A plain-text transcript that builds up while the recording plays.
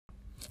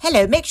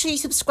Hello, make sure you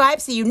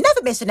subscribe so you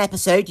never miss an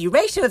episode. You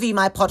rate and review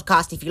my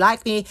podcast if you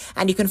like me,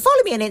 and you can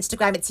follow me on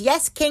Instagram. It's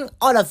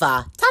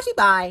YesKingOliver. Tatty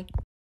bye.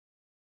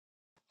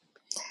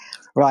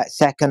 Right,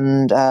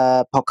 second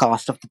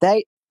podcast of the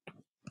day.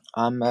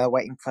 I'm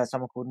waiting for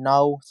someone called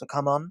Noel to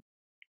come on,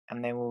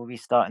 and then we'll be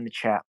starting the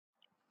chat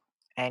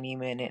any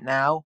minute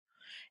now.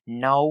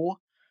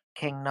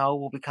 King Noel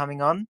will be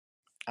coming on,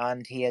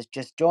 and he has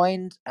just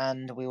joined,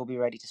 and we will be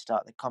ready to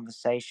start the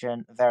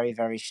conversation very,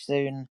 very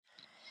soon.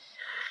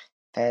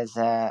 There's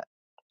a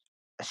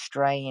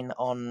strain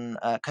on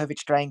COVID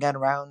strain going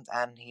around,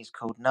 and he's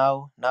called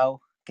Noel.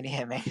 Noel, can you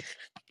hear me?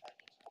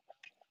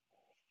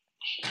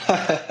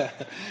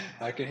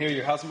 I can hear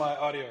you. How's my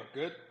audio?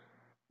 Good?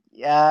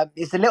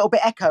 It's a little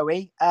bit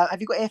echoey. Have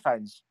you got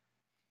earphones?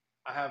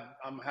 I have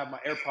my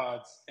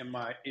AirPods in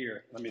my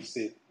ear. Let me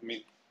see.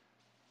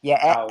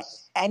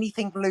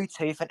 Anything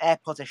Bluetooth and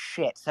AirPods are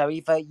shit. So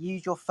either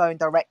use your phone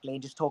directly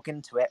and just talk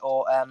into it,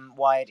 or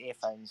wired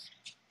earphones.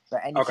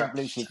 But anything Okay.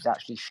 Bluetooth is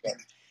actually shit.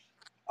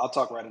 I'll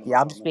talk right into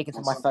Yeah, I'm just speaking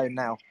to my phone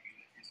now.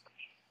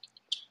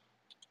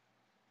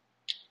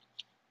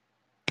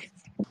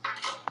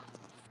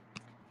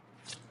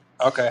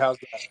 Okay, how's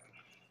that?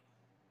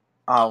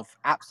 Oh,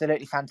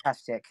 absolutely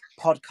fantastic.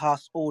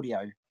 Podcast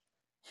audio.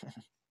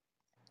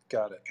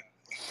 Got it.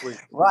 Sweet.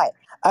 Right.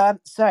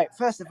 So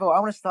first of all,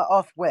 I want to start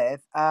off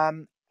with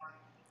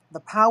the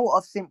power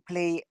of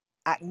simply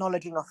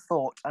acknowledging a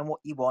thought and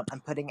what you want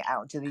and putting it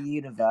out into the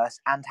universe,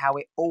 and how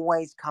it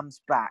always comes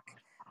back.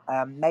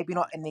 Maybe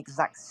not in the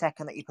exact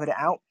second that you put it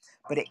out,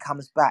 but it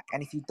comes back.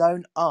 And if you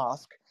don't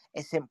ask,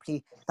 it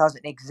simply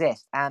doesn't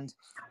exist. And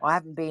I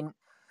haven't been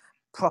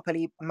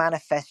properly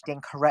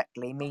manifesting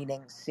correctly,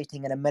 meaning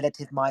sitting in a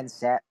meditative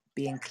mindset,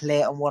 being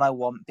clear on what I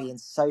want, being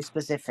so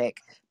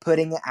specific,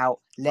 putting it out,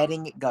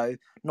 letting it go,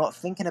 not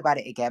thinking about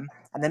it again.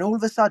 And then all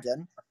of a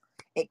sudden,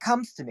 it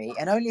comes to me,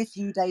 and only a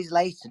few days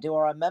later do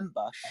I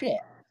remember, shit,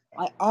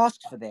 I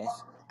asked for this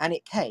and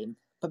it came,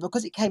 but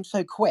because it came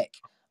so quick,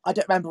 I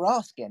don't remember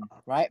asking,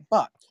 right?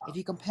 But if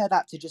you compare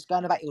that to just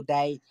going about your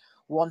day,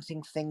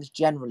 wanting things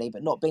generally,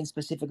 but not being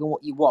specific on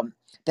what you want,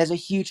 there's a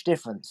huge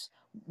difference.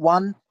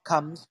 One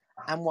comes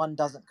and one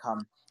doesn't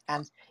come.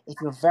 And if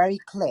you're very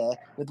clear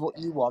with what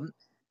you want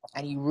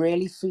and you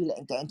really feel it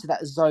and get into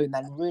that zone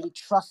and really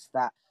trust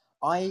that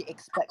I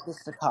expect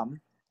this to come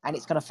and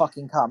it's going to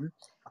fucking come,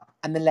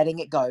 and then letting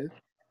it go,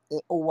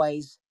 it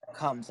always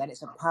comes. And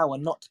it's a power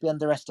not to be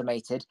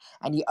underestimated.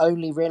 And you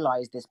only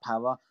realize this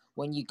power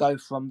when you go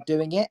from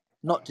doing it,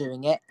 not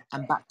doing it,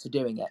 and back to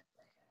doing it.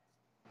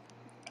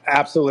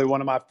 Absolutely. One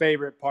of my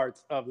favorite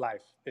parts of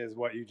life is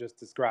what you just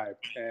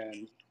described.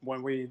 And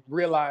when we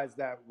realize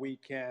that we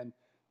can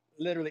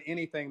literally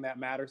anything that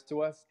matters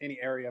to us, any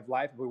area of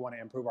life, if we want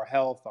to improve our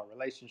health, our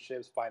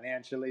relationships,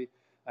 financially,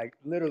 like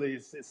literally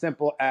it's as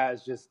simple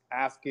as just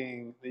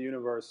asking the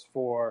universe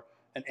for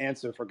an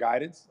answer, for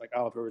guidance, like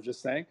Oliver was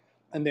just saying.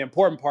 And the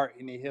important part,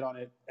 and he hit on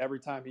it every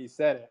time he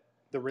said it,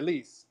 the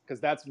release, because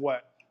that's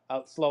what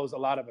slows a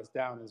lot of us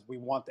down, is we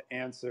want the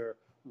answer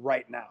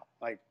right now.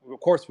 Like, of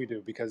course we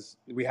do, because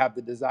we have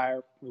the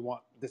desire, we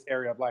want this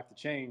area of life to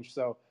change.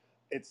 So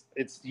it's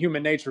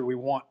human nature, we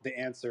want the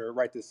answer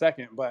right this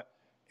second. But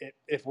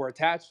if we're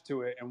attached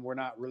to it and we're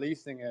not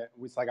releasing it,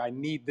 it's like, I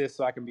need this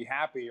so I can be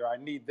happy, or I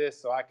need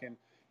this so I can,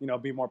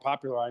 be more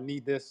popular, or I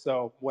need this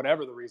so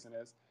whatever the reason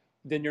is,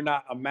 then you're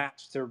not a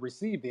match to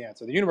receive the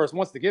answer. The universe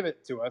wants to give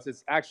it to us.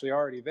 It's actually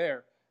already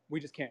there. We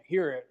just can't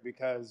hear it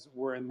because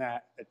we're in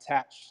that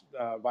attached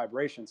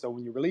vibration. So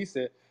when you release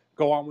it,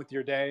 go on with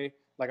your day.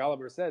 Like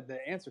Oliver said, the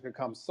answer could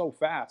come so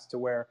fast to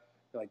where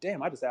you're like,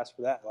 damn, I just asked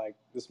for that like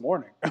this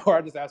morning, or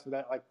I just asked for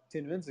that like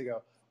 10 minutes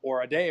ago,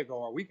 or a day ago,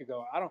 or a week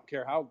ago. I don't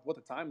care what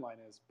the timeline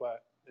is,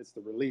 but it's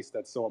the release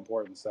that's so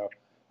important. So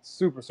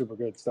super, super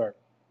good start.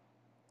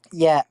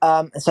 Yeah,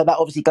 so that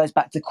obviously goes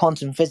back to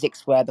quantum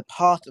physics, where the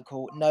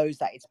particle knows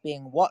that it's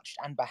being watched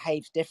and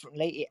behaves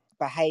differently. It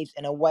behaves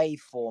in a wave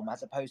form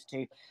as opposed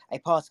to a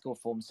particle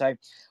form. So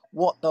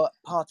what the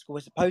particle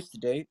is supposed to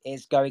do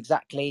is go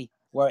exactly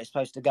where it's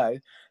supposed to go.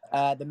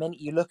 The minute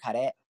you look at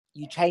it,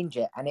 you change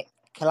it and it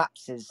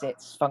collapses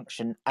its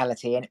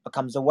functionality and it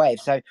becomes a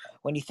wave. So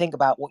when you think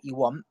about what you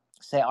want,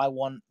 say I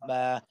want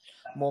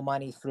more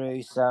money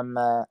through some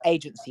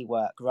agency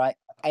work, right?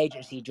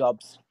 Agency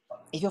jobs.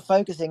 If you're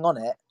focusing on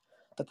it,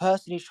 the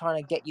person who's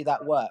trying to get you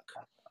that work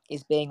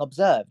is being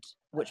observed,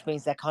 which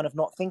means they're kind of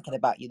not thinking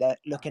about you. They're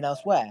looking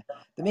elsewhere.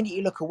 The minute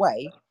you look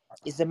away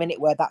is the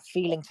minute where that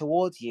feeling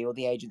towards you or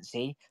the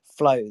agency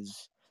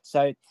flows.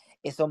 So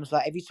it's almost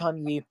like every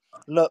time you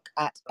look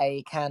at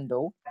a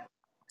candle,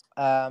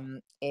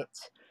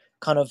 it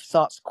kind of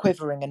starts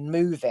quivering and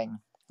moving,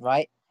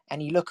 right?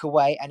 And you look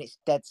away and it's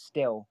dead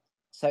still.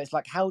 So it's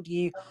like, how do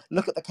you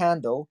look at the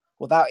candle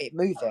without it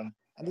moving?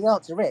 And the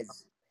answer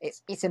is,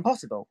 it's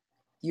impossible.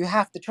 You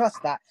have to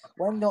trust that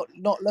when not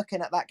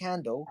looking at that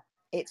candle,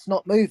 it's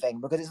not moving,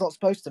 because it's not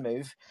supposed to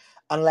move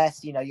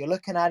unless you're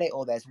looking at it,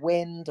 or there's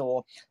wind,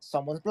 or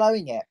someone's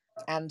blowing it.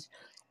 And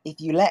if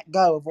you let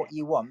go of what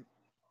you want,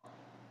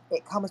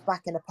 it comes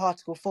back in a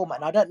particle format.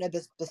 And I don't know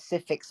the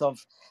specifics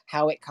of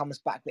how it comes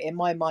back, but in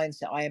my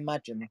mindset, I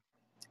imagine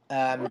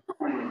um,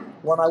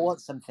 when I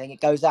want something, it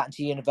goes out into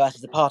the universe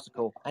as a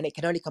particle, and it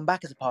can only come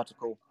back as a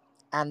particle,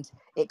 and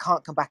it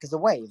can't come back as a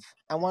wave.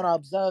 And when I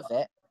observe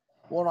it,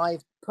 what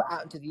I've put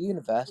out into the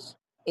universe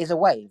is a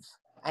wave,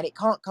 and it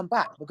can't come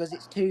back because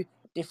it's two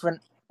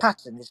different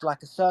patterns. It's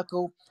like a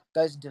circle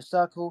goes into a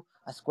circle,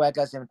 a square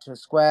goes into a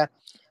square.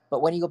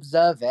 But when you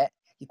observe it,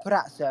 you put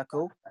out a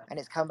circle, and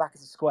it's come back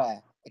as a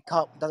square.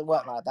 Doesn't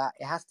work like that.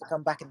 It has to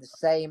come back in the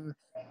same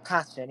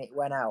pattern it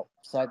went out.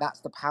 So that's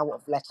the power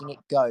of letting it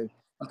go.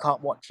 You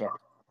can't watch it.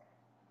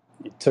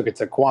 You took it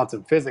to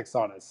quantum physics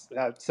on us.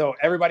 So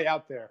everybody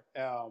out there,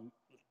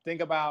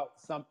 think about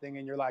something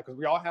in your life, because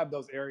we all have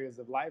those areas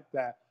of life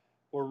that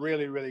we're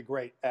really, really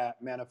great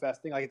at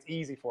manifesting. Like, it's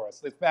easy for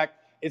us. In fact,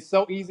 it's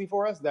so easy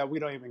for us that we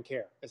don't even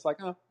care. It's like,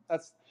 oh,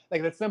 that's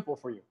simple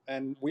for you.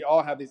 And we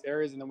all have these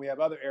areas, and then we have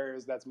other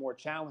areas that's more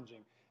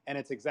challenging. And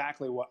it's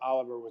exactly what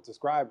Oliver was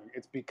describing.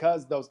 It's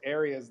because those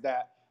areas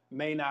that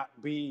may not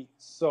be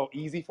so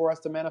easy for us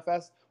to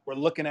manifest, we're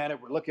looking at it,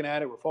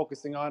 we're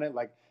focusing on it.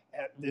 Like,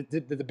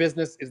 the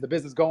business, is the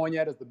business going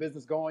yet? Is the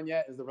business going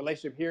yet? Is the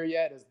relationship here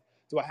yet?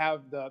 Do I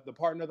have the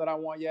partner that I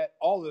want yet?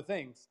 All of the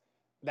things,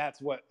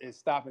 that's what is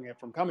stopping it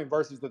from coming,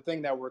 versus the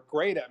thing that we're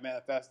great at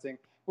manifesting.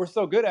 We're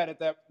so good at it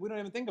that we don't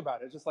even think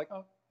about it. It's just like,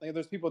 oh, like,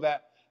 there's people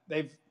that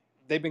they've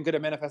been good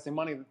at manifesting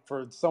money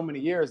for so many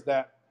years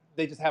that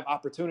they just have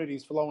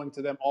opportunities flowing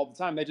to them all the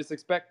time. They just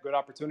expect good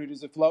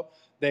opportunities to flow.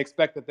 They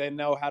expect that they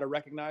know how to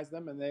recognize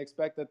them, and they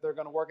expect that they're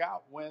going to work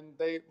out when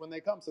they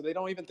come. So they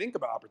don't even think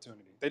about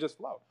opportunity. They just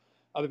flow.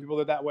 Other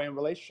people are that way in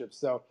relationships.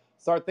 So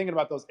start thinking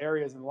about those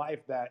areas in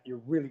life that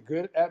you're really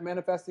good at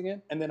manifesting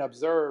in, and then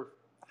observe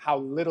how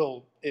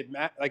little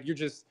like,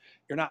 you're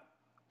not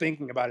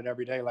thinking about it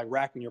every day, like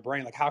racking your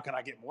brain, like, how can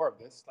I get more of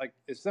this? Like,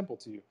 it's simple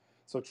to you.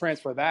 So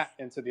transfer that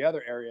into the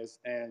other areas,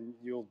 and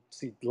you'll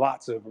see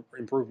lots of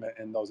improvement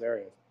in those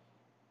areas.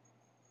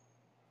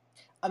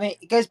 I mean,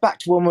 it goes back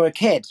to when we were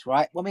kids,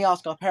 right? When we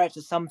ask our parents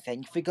for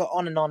something, if we go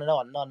on and on and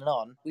on and on and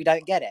on, we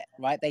don't get it,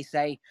 right? They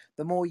say,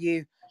 the more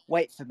you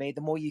wait for me,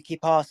 the more you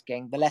keep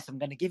asking, the less I'm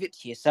going to give it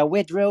to you. So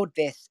we'll drill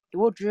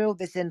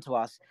this into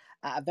us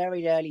at a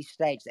very early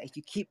stage, that if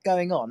you keep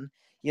going on,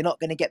 you're not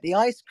going to get the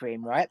ice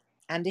cream, right?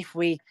 And if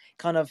we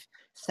kind of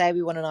say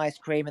we want an ice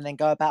cream and then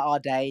go about our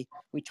day,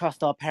 we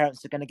trust our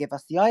parents are going to give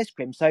us the ice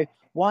cream. So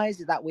why is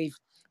it that we've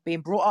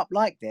been brought up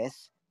like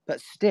this, but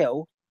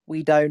still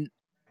we don't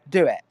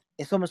do it?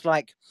 It's almost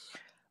like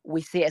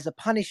we see it as a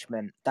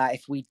punishment, that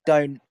if we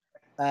don't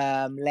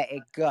let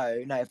it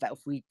go,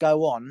 if we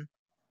go on,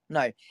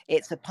 no,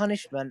 it's a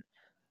punishment.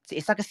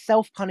 It's like a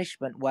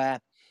self-punishment where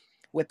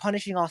we're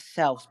punishing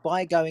ourselves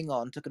by going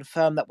on to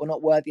confirm that we're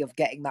not worthy of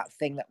getting that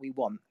thing that we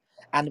want,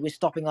 and we're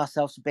stopping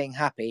ourselves from being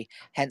happy,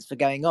 hence for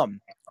going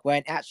on.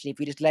 When actually, if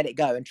we just let it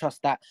go and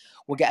trust that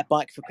we'll get a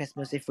bike for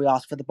Christmas if we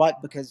ask for the bike,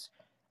 because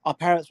our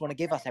parents want to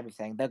give us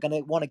everything, they're going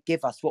to want to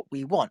give us what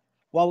we want.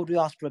 Why would we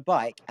ask for a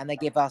bike and they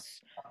give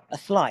us a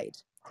slide,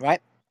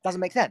 right?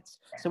 Doesn't make sense.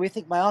 So we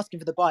think by asking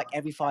for the bike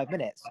every 5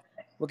 minutes,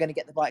 we're going to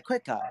get the bike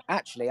quicker.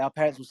 Actually, our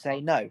parents will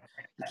say, no,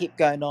 you keep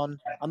going on,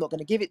 I'm not going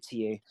to give it to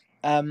you.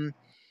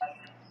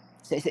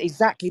 So it's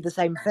exactly the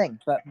same thing,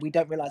 but we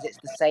don't realize it's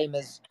the same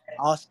as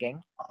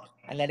asking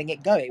and letting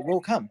it go. It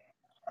will come.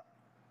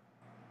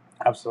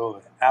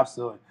 Absolutely.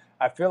 Absolutely.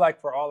 I feel like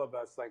for all of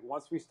us, like,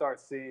 once we start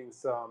seeing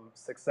some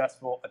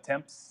successful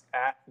attempts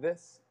at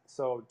this,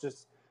 so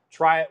just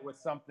try it with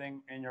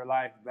something in your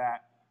life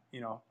that,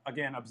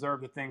 again,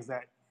 observe the things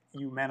that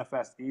you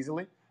manifest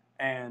easily,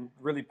 and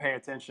really pay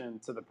attention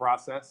to the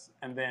process,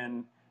 and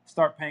then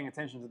start paying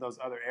attention to those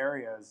other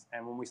areas.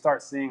 And when we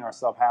start seeing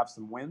ourselves have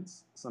some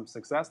wins, some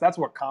success, that's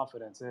what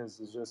confidence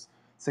is just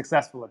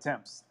successful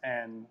attempts.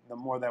 And the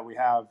more that we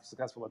have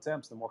successful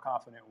attempts, the more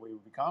confident we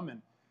become.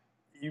 And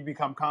you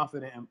become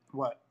confident in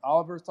what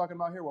Oliver's talking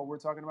about here, what we're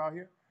talking about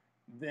here,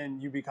 then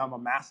you become a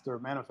master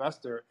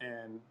manifester.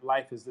 And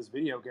life is this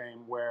video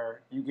game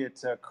where you get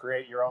to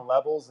create your own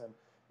levels, and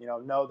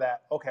know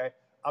that, okay,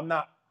 I'm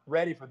not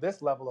ready for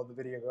this level of the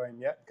video game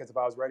yet, because if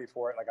I was ready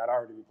for it, like, I'd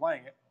already be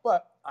playing it.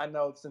 But I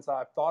know, since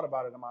I've thought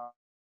about it in my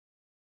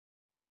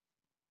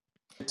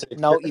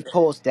No, you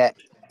paused it.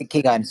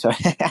 Keep going. Sorry,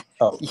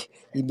 oh.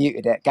 you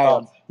muted it. Carry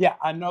on. Yeah,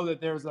 I know that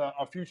there's a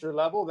future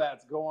level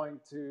that's going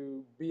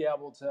to be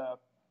able to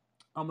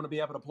I'm going to be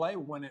able to play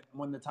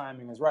when the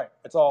timing is right.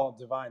 It's all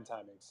divine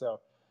timing. So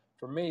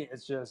for me,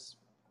 it's just,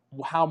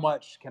 how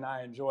much can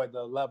I enjoy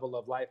the level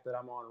of life that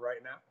I'm on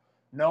right now,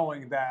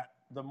 knowing that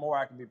the more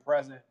I can be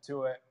present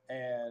to it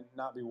and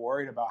not be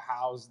worried about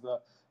how's the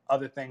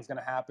other things going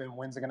to happen,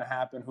 when's it going to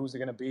happen, who's it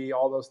going to be,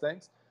 all those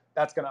things,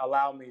 that's going to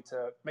allow me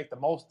to make the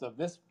most of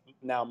this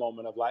now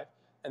moment of life.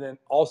 And then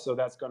also,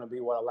 that's going to be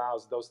what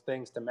allows those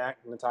things to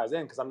magnetize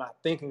in, because I'm not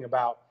thinking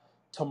about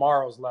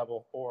tomorrow's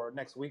level or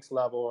next week's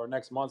level or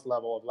next month's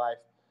level of life.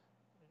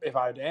 If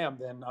I am,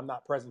 then I'm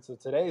not present to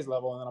today's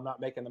level, and then I'm not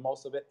making the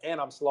most of it,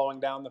 and I'm slowing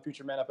down the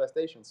future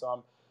manifestation. So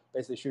I'm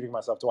basically shooting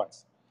myself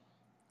twice.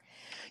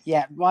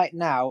 Yeah, right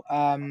now,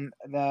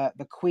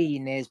 the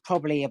Queen is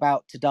probably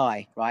about to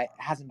die. Right,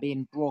 it hasn't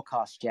been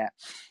broadcast yet.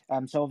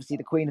 So obviously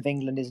the Queen of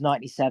England is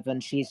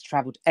 97. She's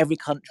travelled every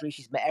country.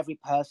 She's met every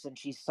person.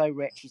 She's so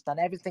rich. She's done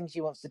everything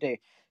she wants to do.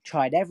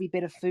 Tried every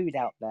bit of food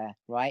out there.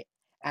 Right,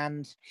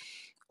 and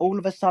all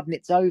of a sudden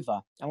it's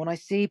over. And when I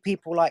see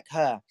people like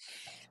her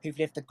who've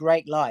lived a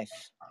great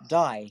life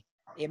die,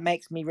 it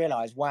makes me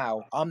realize,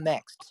 wow, I'm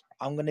next.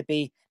 I'm going to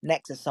be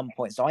next at some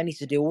point. So I need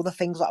to do all the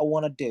things that I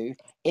want to do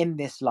in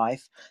this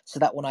life so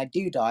that when I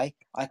do die,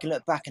 I can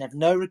look back and have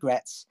no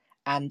regrets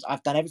and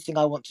I've done everything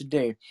I want to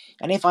do.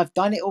 And if I've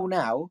done it all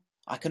now,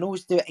 I can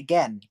always do it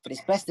again. But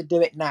it's best to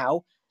do it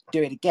now,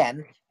 do it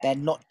again,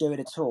 than not do it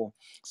at all.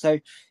 So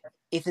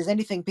if there's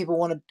anything people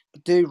want to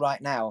do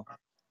right now,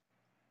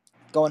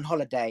 go on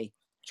holiday,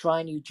 try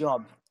a new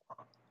job,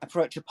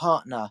 approach a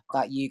partner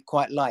that you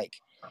quite like.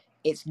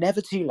 It's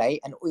never too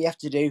late, and all you have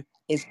to do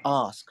is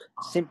ask.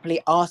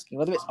 Simply asking,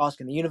 whether it's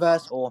asking the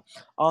universe or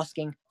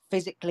asking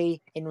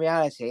physically in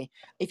reality.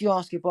 If you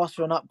ask your boss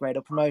for an upgrade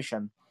or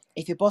promotion,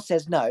 if your boss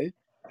says no,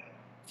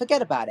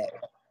 forget about it.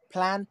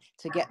 Plan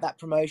to get that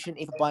promotion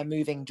either by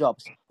moving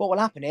jobs. What will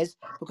happen is,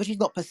 because you've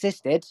not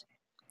persisted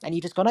and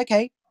you've just gone,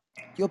 okay,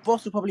 your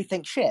boss will probably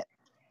think, shit,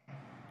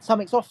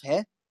 something's off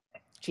here.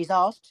 She's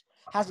asked,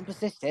 hasn't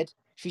persisted.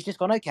 She's just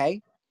gone,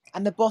 okay.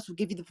 And the boss will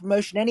give you the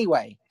promotion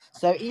anyway.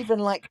 So even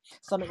like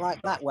something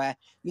like that, where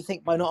you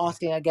think by not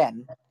asking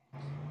again,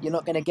 you're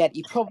not going to get,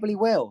 you probably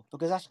will,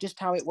 because that's just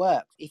how it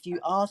works. If you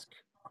ask,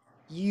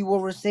 you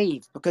will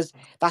receive, because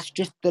that's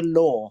just the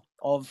law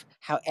of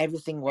how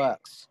everything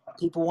works.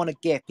 People want to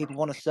give, people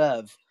want to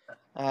serve.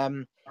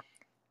 Um,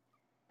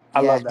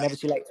 I yeah, love that. never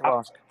too late to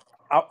ask.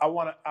 I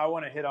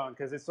want to hit on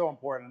because it's so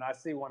important, and I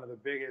see one of the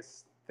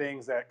biggest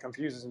things that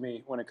confuses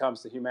me when it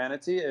comes to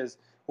humanity is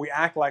we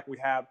act like we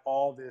have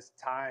all this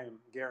time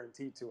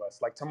guaranteed to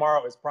us, like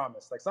tomorrow is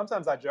promised. Like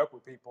sometimes I joke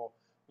with people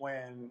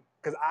when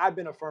because I've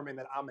been affirming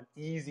that I'm an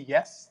easy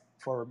yes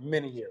for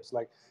many years.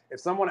 Like if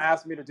someone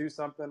asks me to do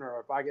something, or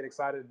if I get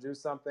excited to do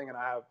something, and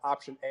I have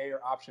option A or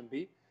option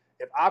B.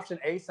 If option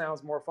A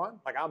sounds more fun,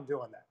 like I'm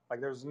doing that. Like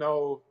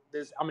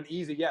I'm an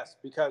easy yes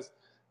because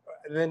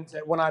then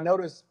when I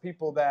notice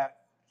people that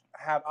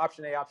have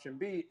option A, option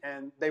B,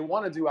 and they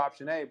want to do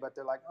option A, but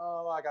they're like,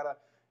 oh, I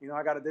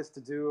got this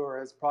to do,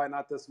 or it's probably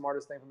not the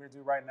smartest thing for me to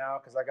do right now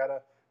because I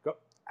gotta go.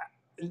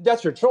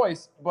 That's your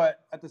choice,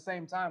 but at the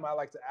same time, I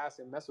like to ask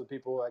and mess with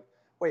people like,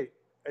 wait,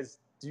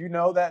 do you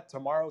know that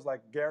tomorrow's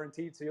like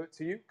guaranteed to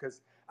you?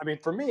 Because I mean,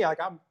 for me, like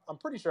I'm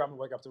pretty sure I'm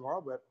gonna wake up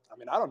tomorrow, but I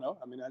mean, I don't know.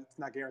 I mean, it's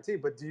not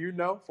guaranteed. But do you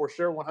know for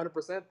sure,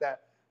 100%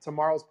 that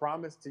tomorrow's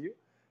promised to you?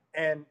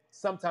 And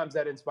sometimes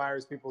that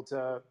inspires people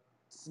to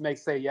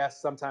say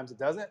yes, sometimes it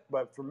doesn't.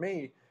 But for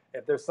me,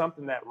 if there's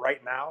something that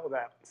right now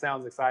that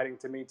sounds exciting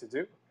to me to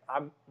do,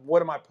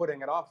 what am I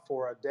putting it off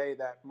for a day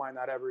that might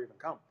not ever even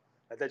come?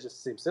 That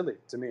just seems silly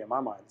to me in my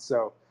mind.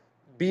 So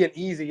be an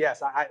easy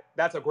yes.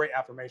 That's a great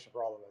affirmation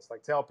for all of us.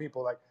 Like tell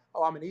people like,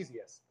 oh, I'm an easy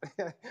yes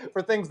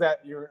for things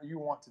that you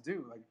want to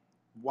do. Like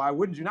why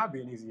wouldn't you not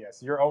be an easy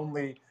yes? You're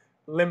only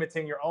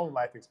limiting your own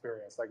life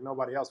experience. Like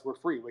nobody else. We're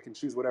free. We can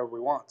choose whatever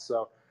we want.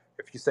 So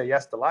if you say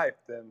yes to life,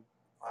 then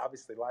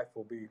obviously life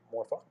will be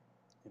more fun.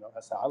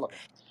 That's how I look at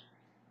it.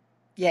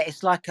 Yeah,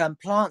 it's like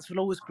plants will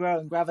always grow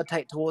and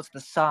gravitate towards the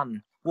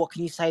sun. What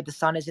can you say the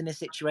sun is in this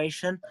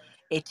situation?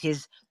 It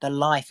is the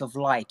life of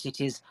light.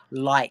 It is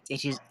light.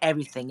 It is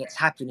everything. It's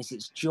happiness.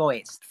 It's joy.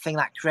 It's the thing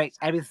that creates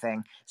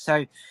everything.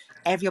 So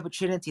every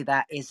opportunity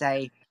that is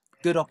a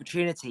good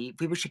opportunity,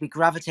 people should be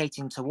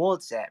gravitating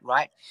towards it,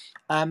 right?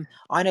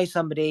 I know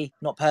somebody,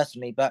 not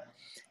personally, but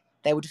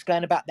they were just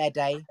going about their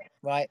day,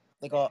 right?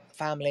 They got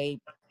family,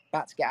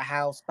 about to get a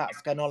house, about to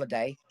go on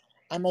holiday,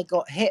 and they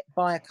got hit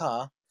by a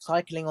car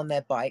cycling on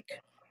their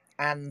bike,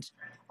 and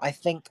I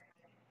think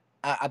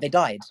they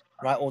died,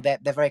 right? Or they're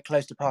very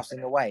close to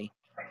passing away,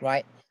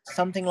 right?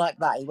 Something like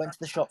that. He went to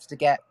the shops to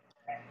get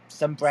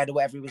some bread or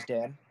whatever he was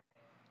doing,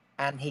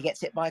 and he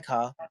gets hit by a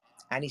car,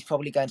 and he's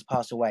probably going to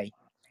pass away.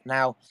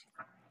 Now,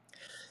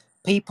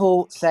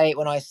 people say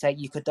when I say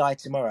you could die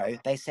tomorrow,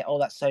 they say, "Oh,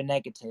 that's so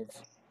negative."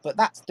 But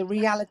that's the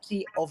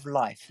reality of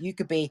life. You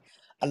could be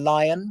a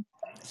lion,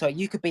 so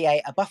you could be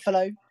a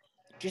buffalo,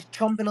 just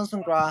chomping on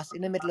some grass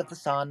in the middle of the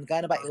sun,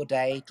 going about your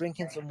day,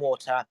 drinking some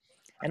water,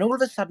 and all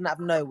of a sudden, out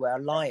of nowhere,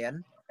 a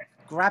lion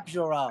grabs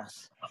your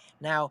ass.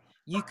 Now,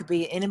 you could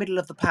be in the middle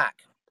of the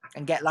pack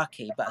and get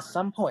lucky, but at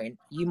some point,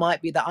 you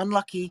might be the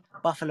unlucky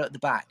buffalo at the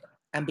back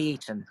and be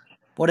eaten.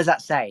 What does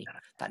that say?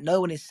 That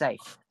no one is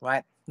safe,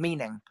 right?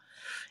 Meaning,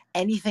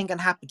 anything can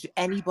happen to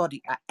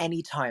anybody at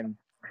any time,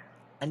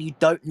 and you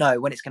don't know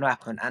when it's going to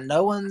happen, and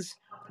no one's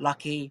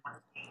lucky.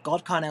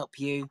 God can't help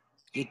you.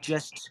 You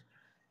just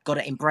got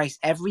to embrace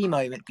every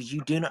moment because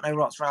you do not know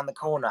what's around the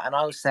corner. And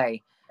I would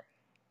say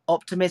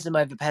optimism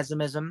over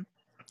pessimism,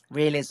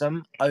 realism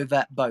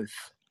over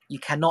both. You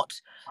cannot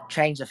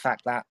change the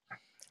fact that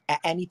at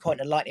any point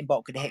a lightning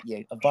bolt could hit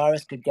you, a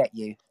virus could get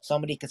you,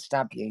 somebody could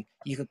stab you,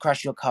 you could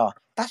crash your car.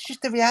 That's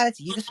just the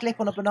reality. You could slip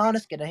on a banana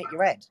skin and hit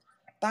your head.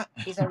 That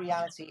is a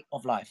reality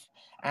of life.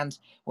 And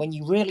when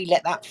you really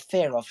let that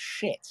fear of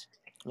shit,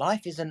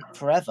 life isn't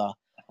forever.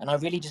 And I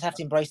really just have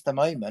to embrace the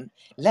moment.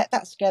 Let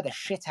that scare the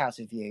shit out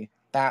of you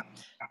that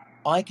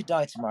I could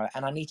die tomorrow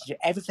and I need to do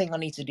everything I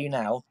need to do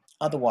now.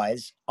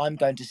 Otherwise, I'm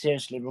going to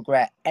seriously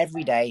regret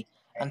every day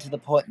and to the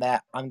point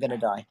that I'm going to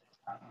die.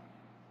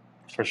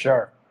 For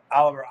sure.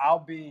 Oliver, I'll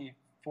be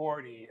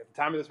 40 at the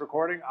time of this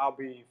recording. I'll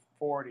be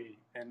 40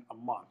 in a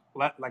month,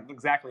 like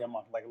exactly a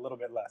month, like a little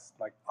bit less,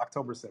 like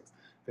October 6th,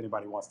 if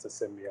anybody wants to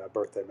send me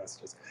birthday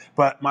messages.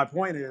 But my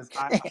point is,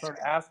 I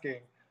started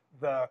asking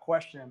the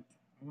question,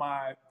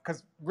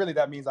 because really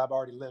that means I've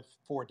already lived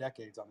 4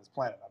 decades on this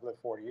planet. I've lived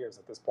 40 years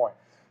at this point.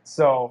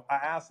 So I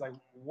asked, like,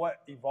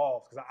 what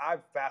evolved? Because I'm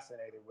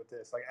fascinated with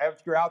this. Like,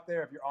 if you're out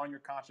there, if you're on your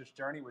conscious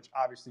journey, which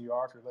obviously you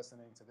are if you're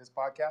listening to this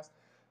podcast,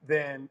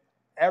 then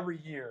every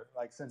year,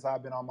 like since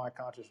I've been on my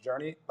conscious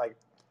journey, like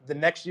the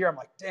next year, I'm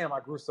like, damn, I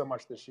grew so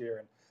much this year.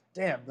 And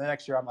damn, the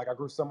next year, I'm like, I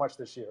grew so much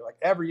this year. Like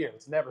every year,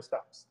 it never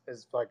stops.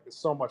 It's like, it's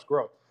so much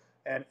growth.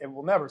 And it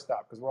will never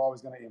stop because we're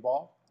always going to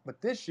evolve.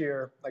 But this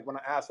year, like when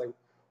I asked, like,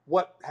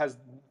 what has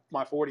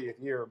my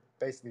 40th year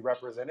basically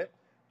represented?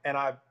 And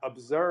I've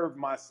observed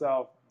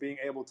myself being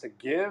able to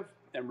give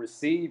and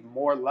receive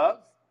more love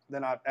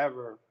than I've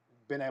ever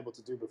been able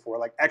to do before,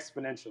 like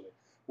exponentially,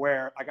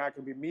 where like I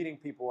can be meeting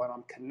people and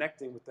I'm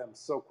connecting with them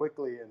so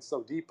quickly and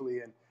so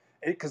deeply. And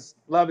because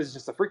love is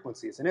just a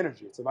frequency, it's an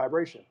energy, it's a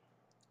vibration.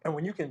 And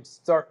when you can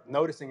start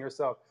noticing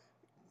yourself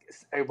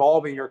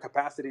evolving your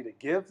capacity to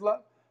give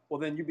love, well,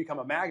 then you become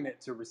a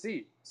magnet to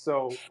receive.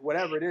 So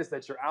whatever it is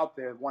that you're out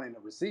there wanting to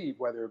receive,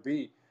 whether it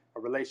be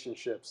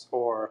relationships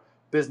or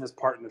business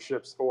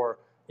partnerships or,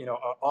 you know,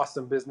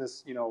 awesome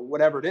business, you know,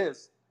 whatever it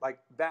is, like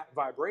that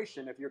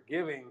vibration, if you're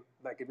giving,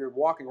 like if you're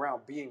walking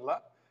around being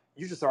love,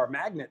 you just are a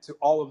magnet to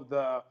all of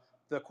the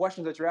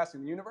questions that you're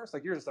asking the universe.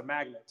 Like you're just a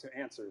magnet to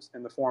answers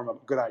in the form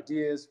of good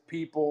ideas,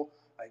 people.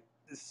 Like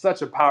it's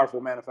such a powerful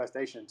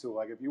manifestation tool.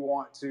 Like if you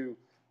want to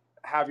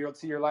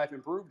see your life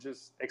improve,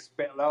 just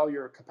expand, allow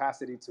your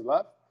capacity to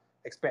love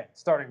expand,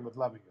 starting with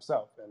loving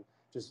yourself and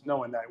just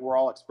knowing that we're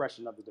all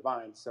expression of the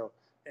divine. So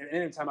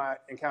anytime I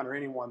encounter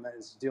anyone that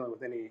is dealing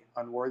with any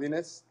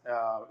unworthiness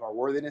or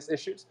worthiness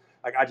issues,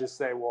 like I just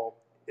say, well,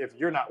 if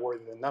you're not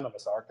worthy, then none of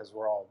us are, because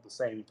we're all the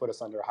same. You put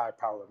us under a high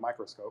powered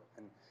microscope,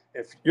 and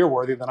if you're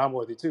worthy, then I'm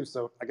worthy too.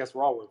 So I guess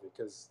we're all worthy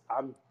because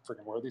I'm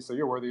freaking worthy, so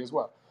you're worthy as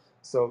well.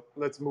 So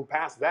let's move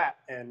past that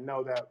and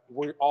know that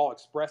we're all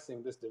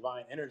expressing this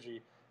divine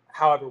energy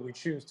however we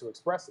choose to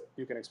express it.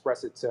 You can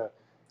express it to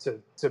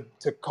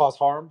cause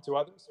harm to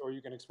others, or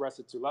you can express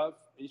it to love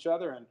each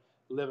other and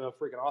live a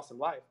freaking awesome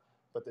life.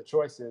 But the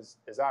choice is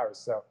ours.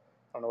 So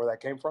I don't know where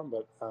that came from,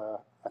 but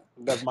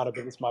that might have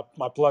been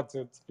my plug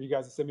for you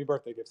guys to send me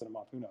birthday gifts in a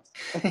month. Who knows?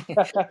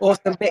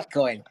 Awesome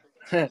Bitcoin.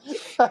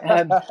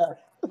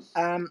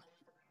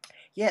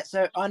 Yeah,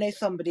 so I know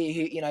somebody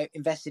who, you know,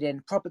 invested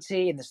in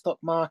property in the stock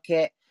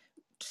market,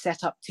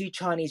 set up 2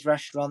 Chinese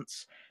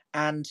restaurants,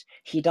 and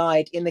he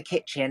died in the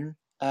kitchen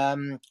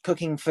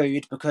cooking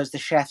food because the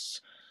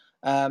chefs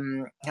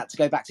had to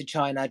go back to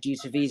China due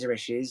to visa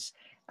issues,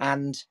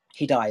 and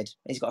he died.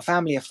 He's got a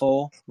family of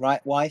 4,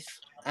 right, wife,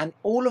 and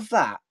all of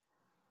that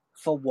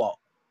for what?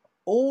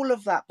 All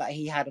of that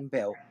he hadn't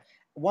built.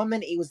 One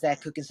minute he was there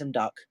cooking some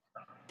duck,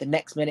 the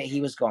next minute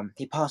he was gone.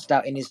 He passed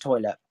out in his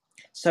toilet.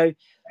 So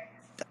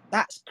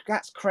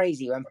that's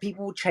crazy. When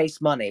people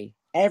chase money,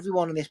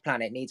 everyone on this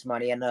planet needs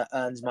money and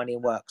earns money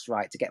and works,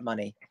 right, to get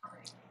money.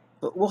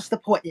 But what's the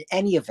point in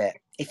any of it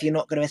if you're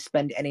not going to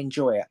spend it and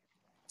enjoy it?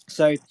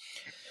 So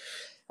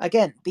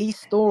again, these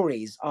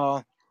stories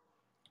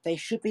they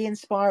should be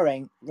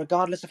inspiring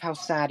regardless of how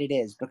sad it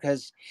is,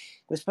 because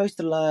we're supposed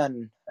to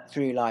learn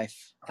through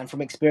life and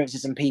from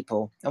experiences and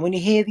people. And when you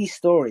hear these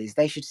stories,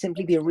 they should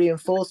simply be a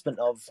reinforcement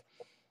of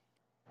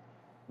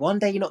one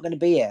day you're not going to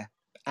be here,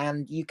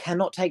 and you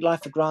cannot take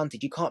life for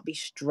granted. You can't be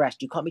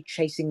stressed. You can't be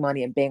chasing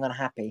money and being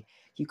unhappy.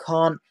 You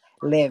can't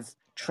live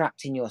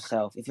trapped in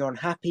yourself. If you're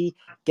unhappy,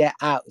 get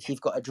out. If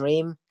you've got a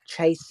dream,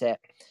 chase it.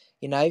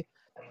 You know,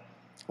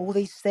 all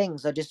these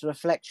things are just a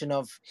reflection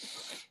of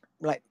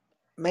like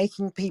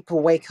making people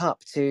wake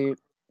up to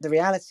the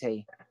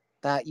reality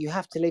that you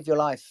have to live your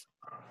life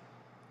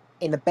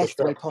in the For best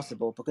way sure.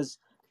 possible, because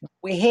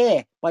we're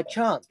here by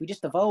chance. We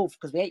just evolved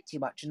because we ate too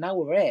much and now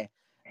we're here.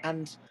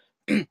 And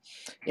you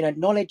know,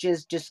 knowledge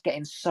is just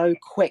getting so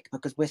quick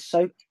because we're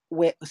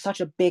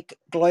such a big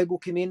global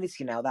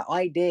community now that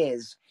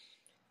ideas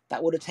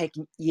that would have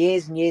taken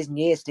years and years and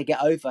years to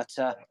get over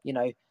to, you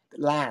know,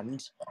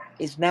 land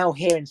is now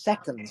here in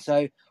seconds.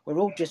 So we're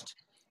all just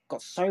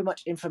got so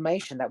much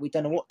information that we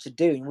don't know what to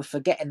do, and we're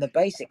forgetting the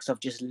basics of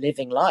just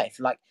living life,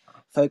 like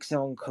focusing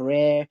on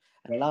career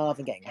and love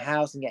and getting a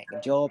house and getting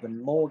a job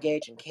and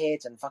mortgage and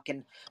kids and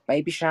fucking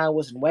baby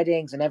showers and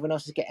weddings, and everyone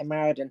else is getting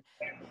married and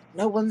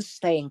no one's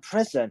staying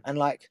present and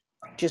like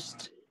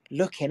just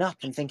looking up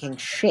and thinking,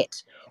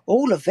 shit,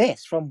 all of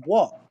this from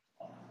what?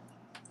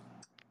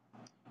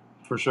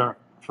 For sure,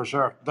 for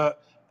sure.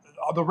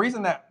 the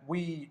reason that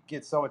we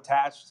get so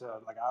attached to,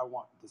 like, I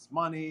want this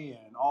money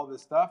and all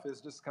this stuff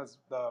is just because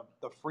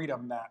the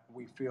freedom that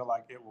we feel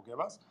like it will give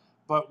us.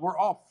 But we're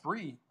all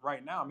free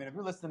right now. I mean, if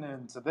you're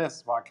listening to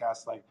this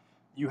podcast, like,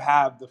 you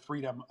have the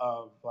freedom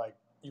of, like,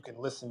 you can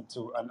listen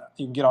to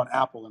you can get on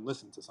Apple and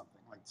listen to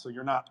something, like, so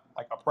you're not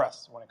like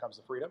oppressed when it comes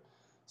to freedom.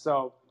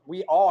 So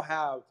we all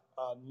have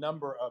a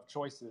number of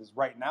choices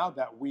right now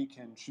that we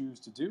can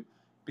choose to do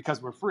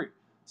because we're free.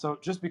 So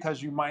just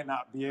because you might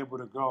not be able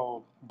to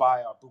go buy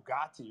a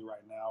Bugatti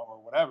right now or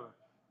whatever,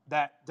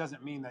 that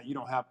doesn't mean that you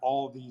don't have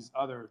all these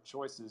other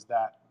choices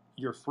that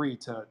you're free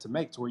to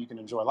make to where you can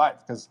enjoy life.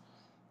 Because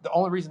the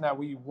only reason that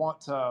we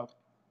want to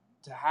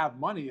have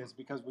money is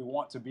because we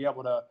want to be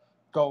able to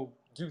go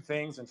do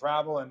things and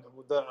travel, and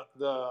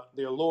the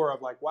allure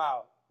of, like,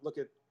 wow, look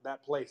at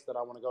that place that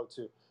I want to go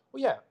to.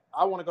 Well, yeah,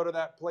 I want to go to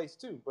that place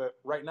too, but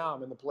right now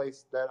I'm in the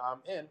place that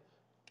I'm in.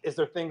 Is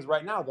there things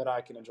right now that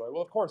I can enjoy?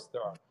 Well, of course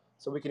there are.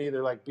 So we can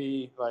either, like,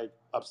 be, like,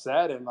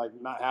 upset and, like,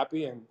 not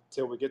happy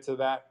until we get to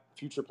that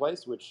future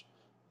place, which,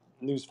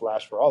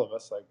 newsflash for all of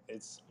us, like,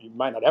 you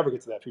might not ever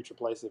get to that future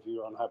place if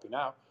you're unhappy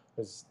now,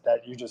 because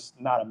that you're just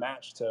not a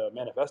match to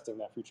manifesting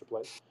that future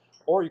place.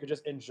 Or you could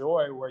just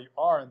enjoy where you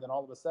are, and then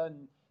all of a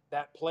sudden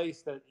that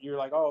place that you're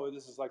like, oh,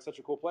 this is like such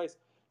a cool place,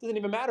 doesn't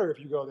even matter if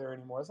you go there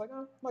anymore. It's like,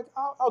 oh, like,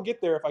 I'll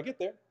get there if I get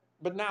there.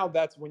 But now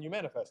that's when you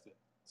manifest it.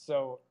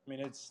 So I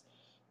mean, it's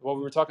what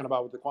we were talking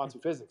about with the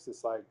quantum physics.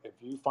 It's like, if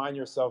you find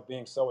yourself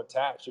being so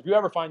attached, if you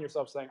ever find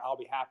yourself saying, I'll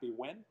be happy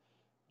when,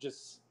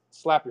 just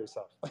slap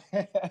yourself.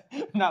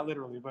 Not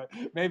literally, but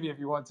maybe if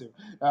you want to.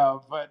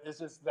 But it's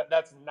just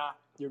that's not,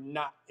 you're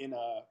not in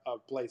a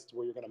place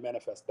where you're going to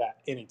manifest that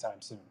anytime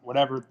soon.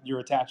 Whatever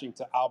you're attaching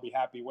to I'll be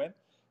happy when,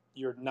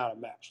 you're not a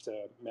match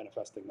to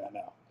manifesting that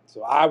now.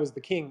 So I was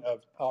the king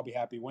of I'll be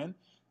happy when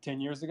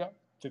 10 years ago,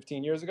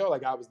 15 years ago.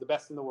 Like, I was the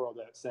best in the world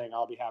at saying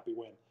I'll be happy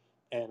when,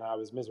 and I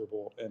was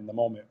miserable in the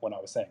moment when I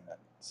was saying that.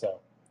 So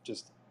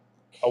just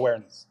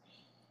awareness.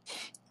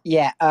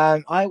 Yeah,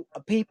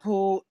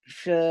 people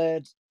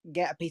should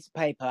get a piece of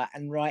paper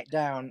and write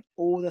down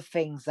all the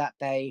things that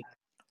they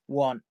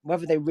want,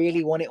 whether they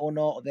really want it or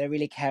not, or they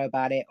really care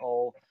about it,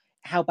 or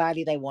how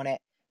badly they want it.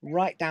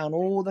 Write down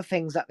all the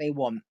things that they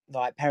want,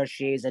 like a pair of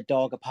shoes, a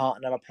dog, a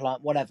partner, a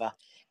plant, whatever.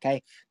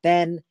 Okay,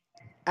 then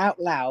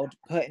out loud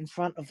put in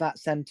front of that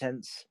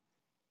sentence,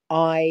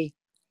 I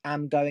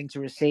am going to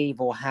receive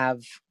or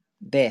have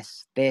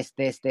this, and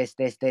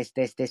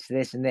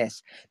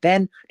this.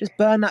 Then just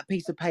burn that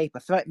piece of paper,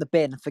 throw it in the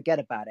bin, and forget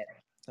about it.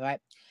 All right,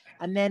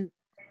 and then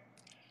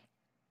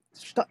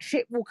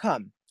shit will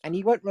come, and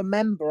you won't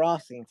remember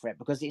asking for it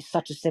because it's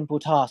such a simple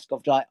task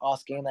of, like,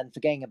 asking and then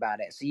forgetting about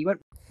it. So you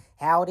won't.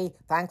 Howdy,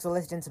 thanks for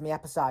listening to my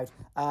episode.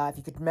 If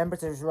you could remember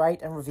to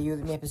rate and review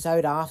the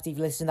episode after you've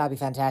listened, that'd be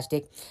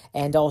fantastic.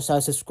 And also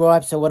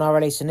subscribe so when I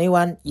release a new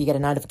one, you get a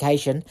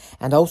notification.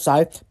 And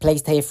also,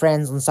 please tell your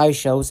friends on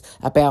socials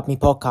about my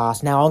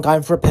podcast. Now I'm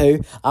going for a poo.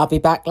 I'll be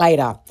back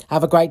later.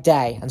 Have a great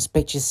day and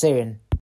speak to you soon.